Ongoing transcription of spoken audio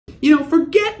You know,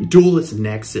 forget Duelist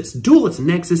Nexus. Duelist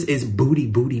Nexus is booty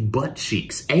butt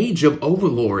cheeks. Age of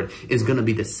Overlord is gonna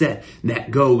be the set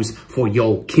that goes for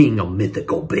your king of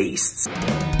mythical beasts.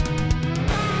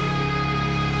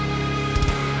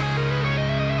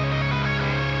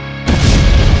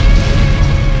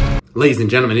 Ladies and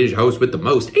gentlemen, it is your host with the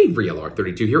most, Avery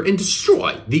LR32 here, and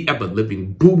destroy the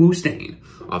ever-living boo-boo stain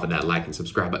off of that like and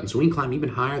subscribe button so we can climb even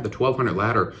higher the 1,200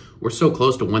 ladder. We're so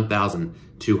close to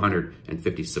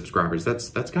 1,250 subscribers. That's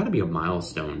got to be a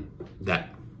milestone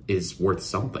that is worth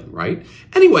something, right?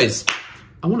 Anyways,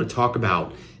 I want to talk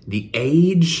about the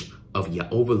Age of your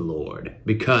Overlord,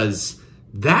 because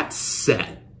that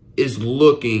set is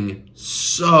looking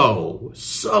so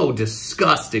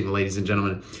disgusting, ladies and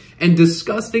gentlemen. And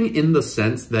disgusting in the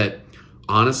sense that,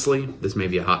 honestly, this may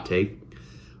be a hot take,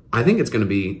 I think it's going to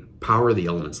be Power of the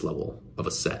Elements level of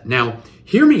a set. Now,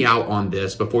 hear me out on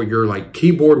this before you're like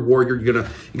keyboard warrior. You're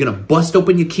gonna bust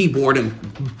open your keyboard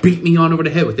and beat me on over the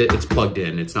head with it. It's plugged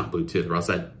in. It's not Bluetooth, or else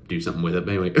I'd do something with it.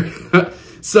 But anyway,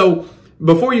 so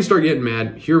before you start getting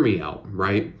mad, hear me out,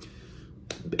 right?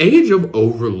 Age of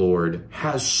Overlord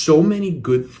has so many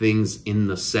good things in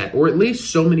the set, or at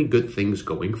least so many good things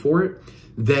going for it,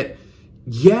 that,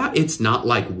 yeah, it's not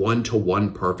like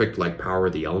one-to-one perfect like Power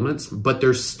of the Elements, but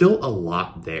there's still a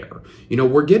lot there. You know,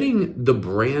 we're getting the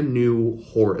brand new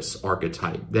Horus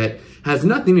archetype that has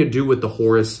nothing to do with the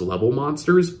Horus level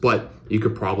monsters, but you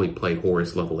could probably play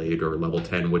Horus level 8 or level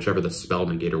 10, whichever the spell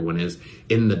negator one is,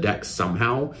 in the deck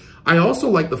somehow. I also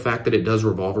like the fact that it does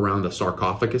revolve around the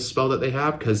sarcophagus spell that they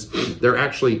have, because there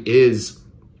actually is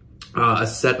a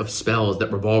set of spells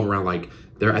that revolve around like,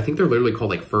 I think they're literally called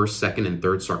like first, second, and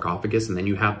third sarcophagus, and then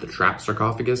you have the trap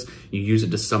sarcophagus. You use it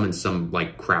to summon some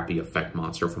like crappy effect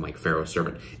monster from like Pharaoh's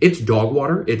Servant. It's dog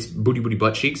water, it's booty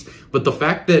butt cheeks, but the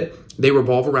fact that they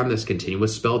revolve around this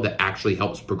continuous spell that actually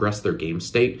helps progress their game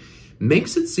state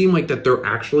makes it seem like that they're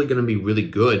actually going to be really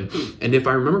good. And if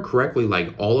I remember correctly,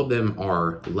 like all of them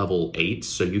are level 8,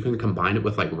 so you can combine it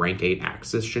with like rank 8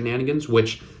 Axis shenanigans,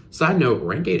 which, side note,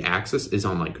 rank 8 Axis is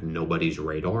on like nobody's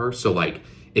radar. So like,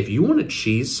 if you want to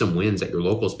cheese some wins at your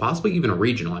locals, possibly even a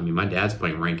regional, I mean, my dad's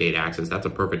playing rank 8 Axis. That's a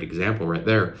perfect example right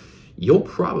there. You'll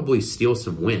probably steal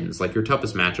some wins. Like, your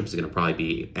toughest matchup is going to probably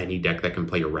be any deck that can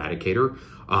play Eradicator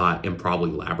and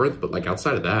probably Labyrinth. But like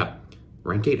outside of that,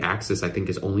 rank 8 Axis, I think,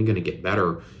 is only going to get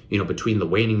better, you know, between the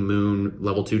Waning Moon,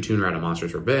 level 2 tuner out of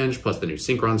Monster's Revenge, plus the new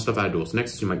Synchron stuff out of Duelist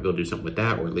Nexus. You might be able to do something with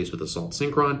that, or at least with Assault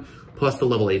Synchron, plus the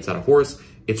level 8s out of Horus.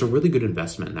 It's a really good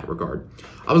investment in that regard.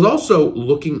 I was also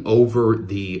looking over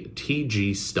the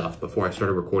TG stuff before I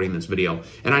started recording this video.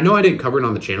 And I know I didn't cover it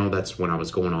on the channel. That's when I was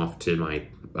going off to my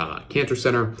cancer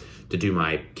center to do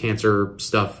my cancer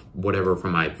stuff, whatever,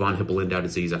 from my von Hippel-Lindau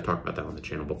disease. I've talked about that on the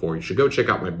channel before. You should go check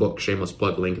out my book, shameless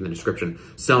plug, link in the description.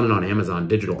 Selling it on Amazon,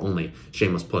 digital only.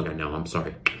 Shameless plug, I know, I'm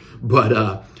sorry.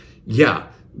 But yeah.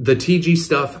 The TG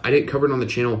stuff, I didn't cover it on the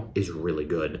channel, is really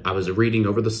good. I was reading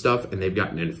over the stuff, and they've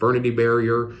got an Infernity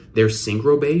Barrier. They're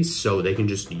synchro-based, so they can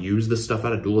just use the stuff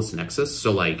out of Duelist Nexus.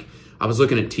 So, like, I was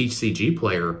looking at TCG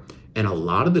Player, and a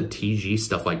lot of the TG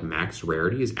stuff, like max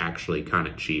rarity, is actually kind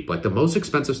of cheap. Like, the most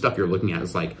expensive stuff you're looking at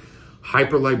is, like,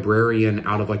 Hyper Librarian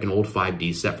out of, like, an old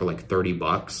 5D set for, like, 30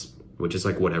 bucks, which is,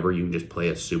 like, whatever. You can just play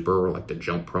a super, or, like, the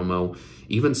Jump promo.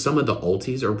 Even some of the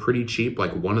ultis are pretty cheap.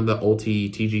 Like, one of the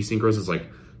ulti TG synchros is, like,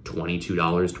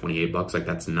 $22, 28 bucks. Like,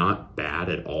 that's not bad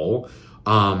at all.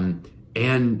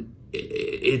 And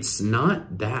it's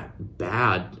not that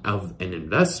bad of an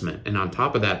investment. And on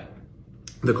top of that,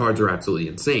 the cards are absolutely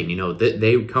insane. You know,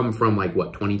 they come from like,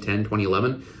 what, 2010,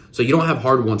 2011? So you don't have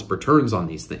hard once per turns on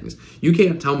these things. You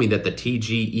can't tell me that the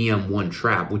TG EM1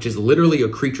 Trap, which is literally a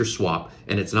creature swap,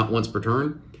 and it's not once per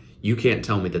turn, you can't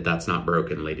tell me that that's not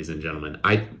broken, ladies and gentlemen.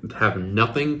 I have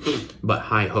nothing but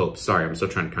high hopes. Sorry, I'm still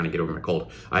trying to kind of get over my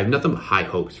cold. I have nothing but high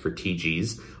hopes for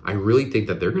TGs. I really think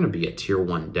that they're going to be a tier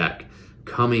 1 deck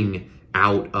coming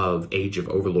out of Age of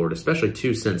Overlord, especially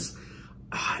too, since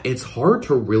it's hard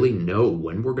to really know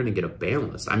when we're going to get a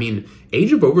ban list. I mean,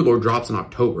 Age of Overlord drops in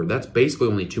October. That's basically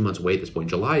only 2 months away at this point.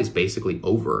 July is basically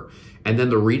over. And then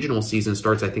the regional season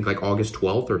starts, I think, like August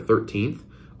 12th or 13th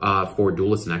for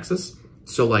Duelist Nexus.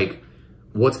 So, like,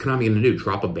 what's Konami going to do?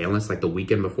 Drop a ban list, like, the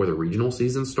weekend before the regional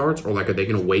season starts? Or, like, are they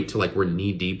going to wait till, like, we're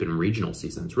knee-deep in regional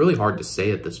season? It's really hard to say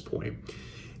at this point.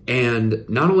 And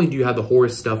not only do you have the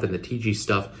Horus stuff and the TG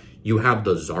stuff, you have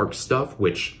the Zark stuff,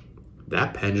 which,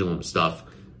 that Pendulum stuff,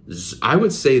 I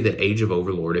would say that Age of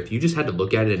Overlord, if you just had to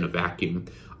look at it in a vacuum,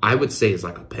 I would say is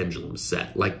like a Pendulum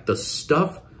set. Like, the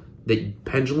stuff that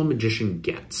Pendulum Magician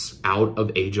gets out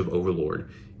of Age of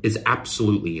Overlord is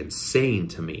absolutely insane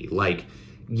to me. Like,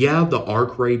 yeah, the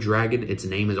Arc Ray Dragon, its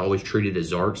name is always treated as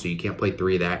Zark, so you can't play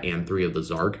 3 of that and 3 of the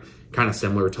Zark. Kind of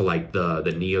similar to like the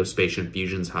Neo-Spacian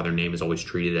Fusions, how their name is always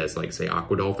treated as like, say,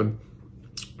 Aqua Dolphin.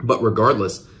 But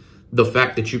regardless, the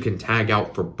fact that you can tag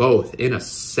out for both, in a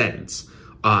sense,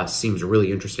 seems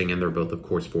really interesting. And they're both, of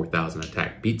course, 4,000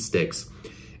 attack beat sticks.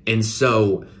 And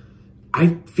so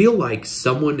I feel like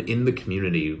someone in the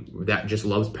community that just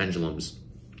loves pendulums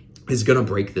is going to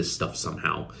break this stuff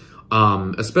somehow.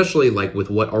 Especially like with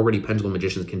what already Pendulum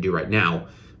Magicians can do right now,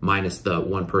 minus the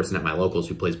one person at my locals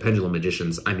who plays Pendulum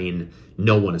Magicians. I mean,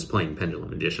 no one is playing Pendulum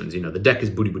Magicians. You know, the deck is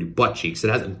booty butt cheeks. It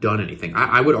hasn't done anything.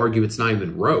 I would argue it's not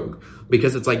even Rogue,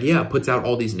 because it's like, yeah, it puts out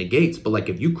all these negates, but like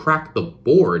if you crack the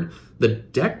board, the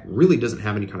deck really doesn't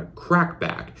have any kind of crack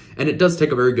back. And it does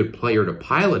take a very good player to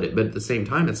pilot it, but at the same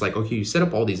time, it's like, okay, you set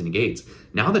up all these negates.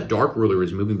 Now that Dark Ruler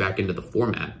is moving back into the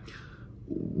format,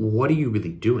 what are you really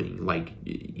doing? Like,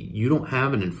 you don't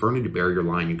have an Infernity Barrier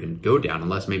line you can go down,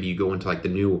 unless maybe you go into like the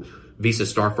new Visa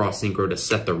Starfrost Synchro to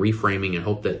set the reframing and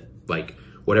hope that like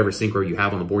whatever synchro you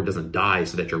have on the board doesn't die,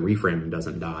 so that your reframing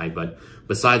doesn't die. But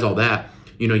besides all that,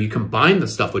 you know, you combine the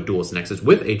stuff with Duelist Nexus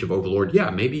with Age of Overlord, yeah,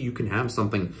 maybe you can have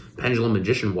something Pendulum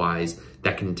Magician-wise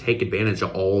that can take advantage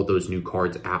of all of those new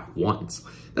cards at once.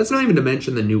 That's not even to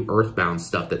mention the new Earthbound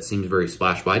stuff that seems very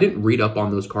splashable. I didn't read up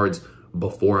on those cards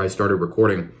before I started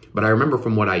recording, but I remember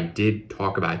from what I did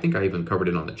talk about, I think I even covered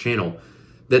it on the channel,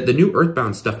 that the new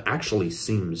Earthbound stuff actually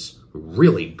seems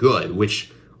really good,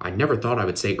 which I never thought I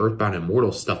would say Earthbound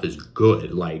Immortal stuff is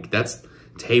good. Like, that's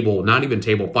table, not even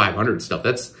table 500 stuff.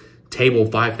 That's table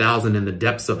 5,000 in the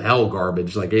depths of hell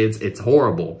garbage. Like, it's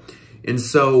horrible. And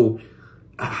so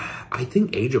I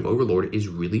think Age of Overlord is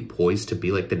really poised to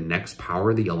be like the next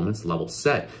Power of the Elements level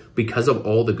set because of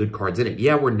all the good cards in it.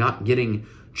 Yeah, we're not getting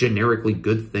generically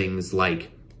good things like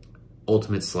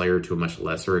Ultimate Slayer to a much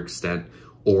lesser extent,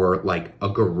 or like a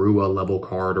Garua level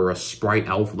card or a Sprite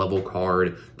Elf level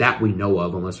card that we know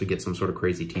of, unless we get some sort of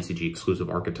crazy TCG exclusive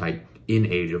archetype in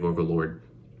Age of Overlord.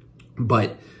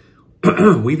 But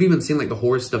we've even seen like the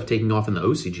horror stuff taking off in the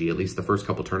OCG, at least the first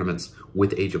couple tournaments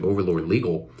with Age of Overlord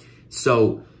legal.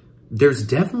 So there's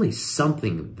definitely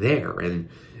something there. And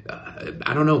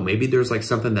I don't know, maybe there's like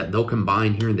something that they'll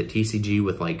combine here in the TCG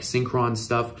with like Synchron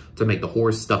stuff to make the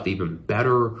horror stuff even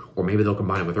better, or maybe they'll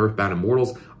combine it with Earthbound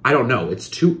Immortals. I don't know. It's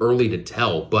too early to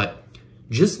tell, but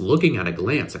just looking at a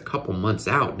glance a couple months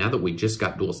out, now that we just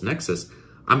got Duelist Nexus,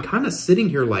 I'm kind of sitting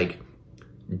here like,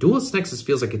 Duelist Nexus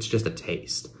feels like it's just a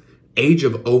taste. Age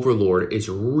of Overlord is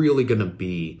really going to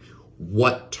be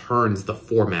what turns the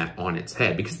format on its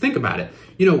head. Because think about it,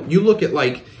 you know, you look at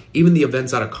like even the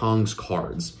events out of Kong's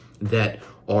cards that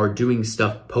are doing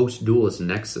stuff post Duelist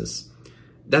Nexus.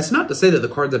 That's not to say that the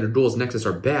cards that are Duelist Nexus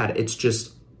are bad. It's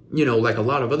just, you know, like a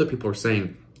lot of other people are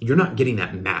saying, you're not getting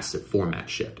that massive format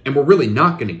shift. And we're really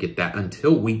not going to get that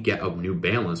until we get a new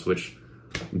balance, which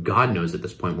God knows at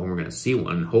this point when we're going to see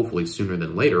one, hopefully sooner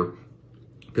than later,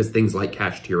 because things like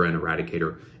Kashtira and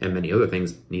Eradicator and many other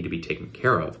things need to be taken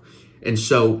care of. And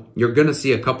so you're going to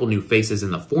see a couple new faces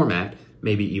in the format,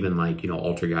 maybe even like, you know,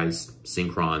 Altergeist,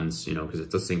 Synchrons, you know, because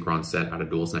it's a Synchron set out of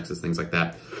Duelist Nexus, things like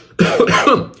that.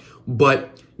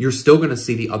 But you're still going to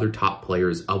see the other top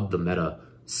players of the meta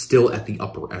still at the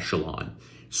upper echelon.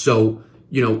 So,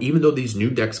 you know, even though these new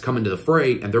decks come into the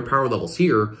fray and their power levels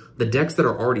here, the decks that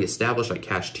are already established like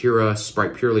Kashtira,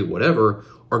 Sprite Purely, whatever,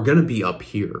 are going to be up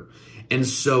here. And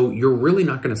so you're really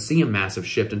not going to see a massive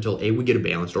shift until A, we get a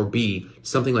balanced, or B,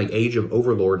 something like Age of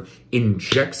Overlord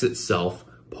injects itself,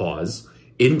 pause,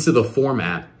 into the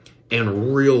format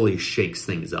and really shakes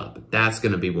things up. That's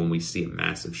going to be when we see a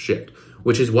massive shift,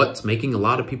 which is what's making a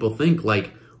lot of people think,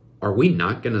 like, are we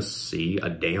not going to see a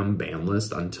damn ban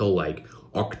list until like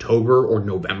October or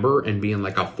November and be in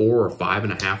like a 4 or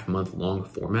 5.5 month long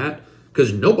format?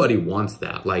 Because nobody wants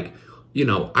that. Like, you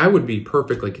know, I would be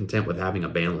perfectly content with having a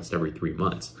ban list every 3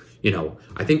 months. You know,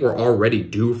 I think we're already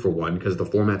due for one because the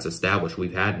format's established.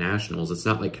 We've had nationals. It's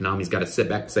not like Konami's got to sit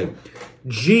back and say,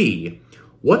 gee,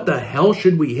 what the hell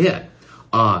should we hit?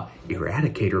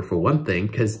 Eradicator for one thing,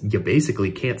 because you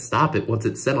basically can't stop it once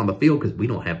it's set on the field because we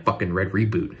don't have fucking Red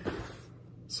Reboot.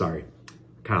 Sorry,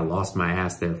 kind of lost my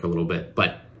ass there for a little bit,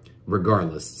 but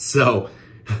regardless. So,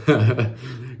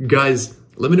 guys,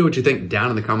 let me know what you think down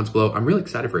in the comments below. I'm really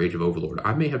excited for Age of Overlord.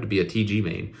 I may have to be a TG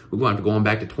main. We're going to have to go on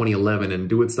back to 2011 and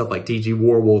doing stuff like TG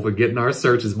Warwolf and getting our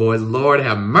searches, boys. Lord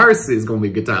have mercy. It's going to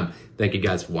be a good time. Thank you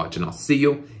guys for watching. I'll see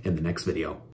you in the next video.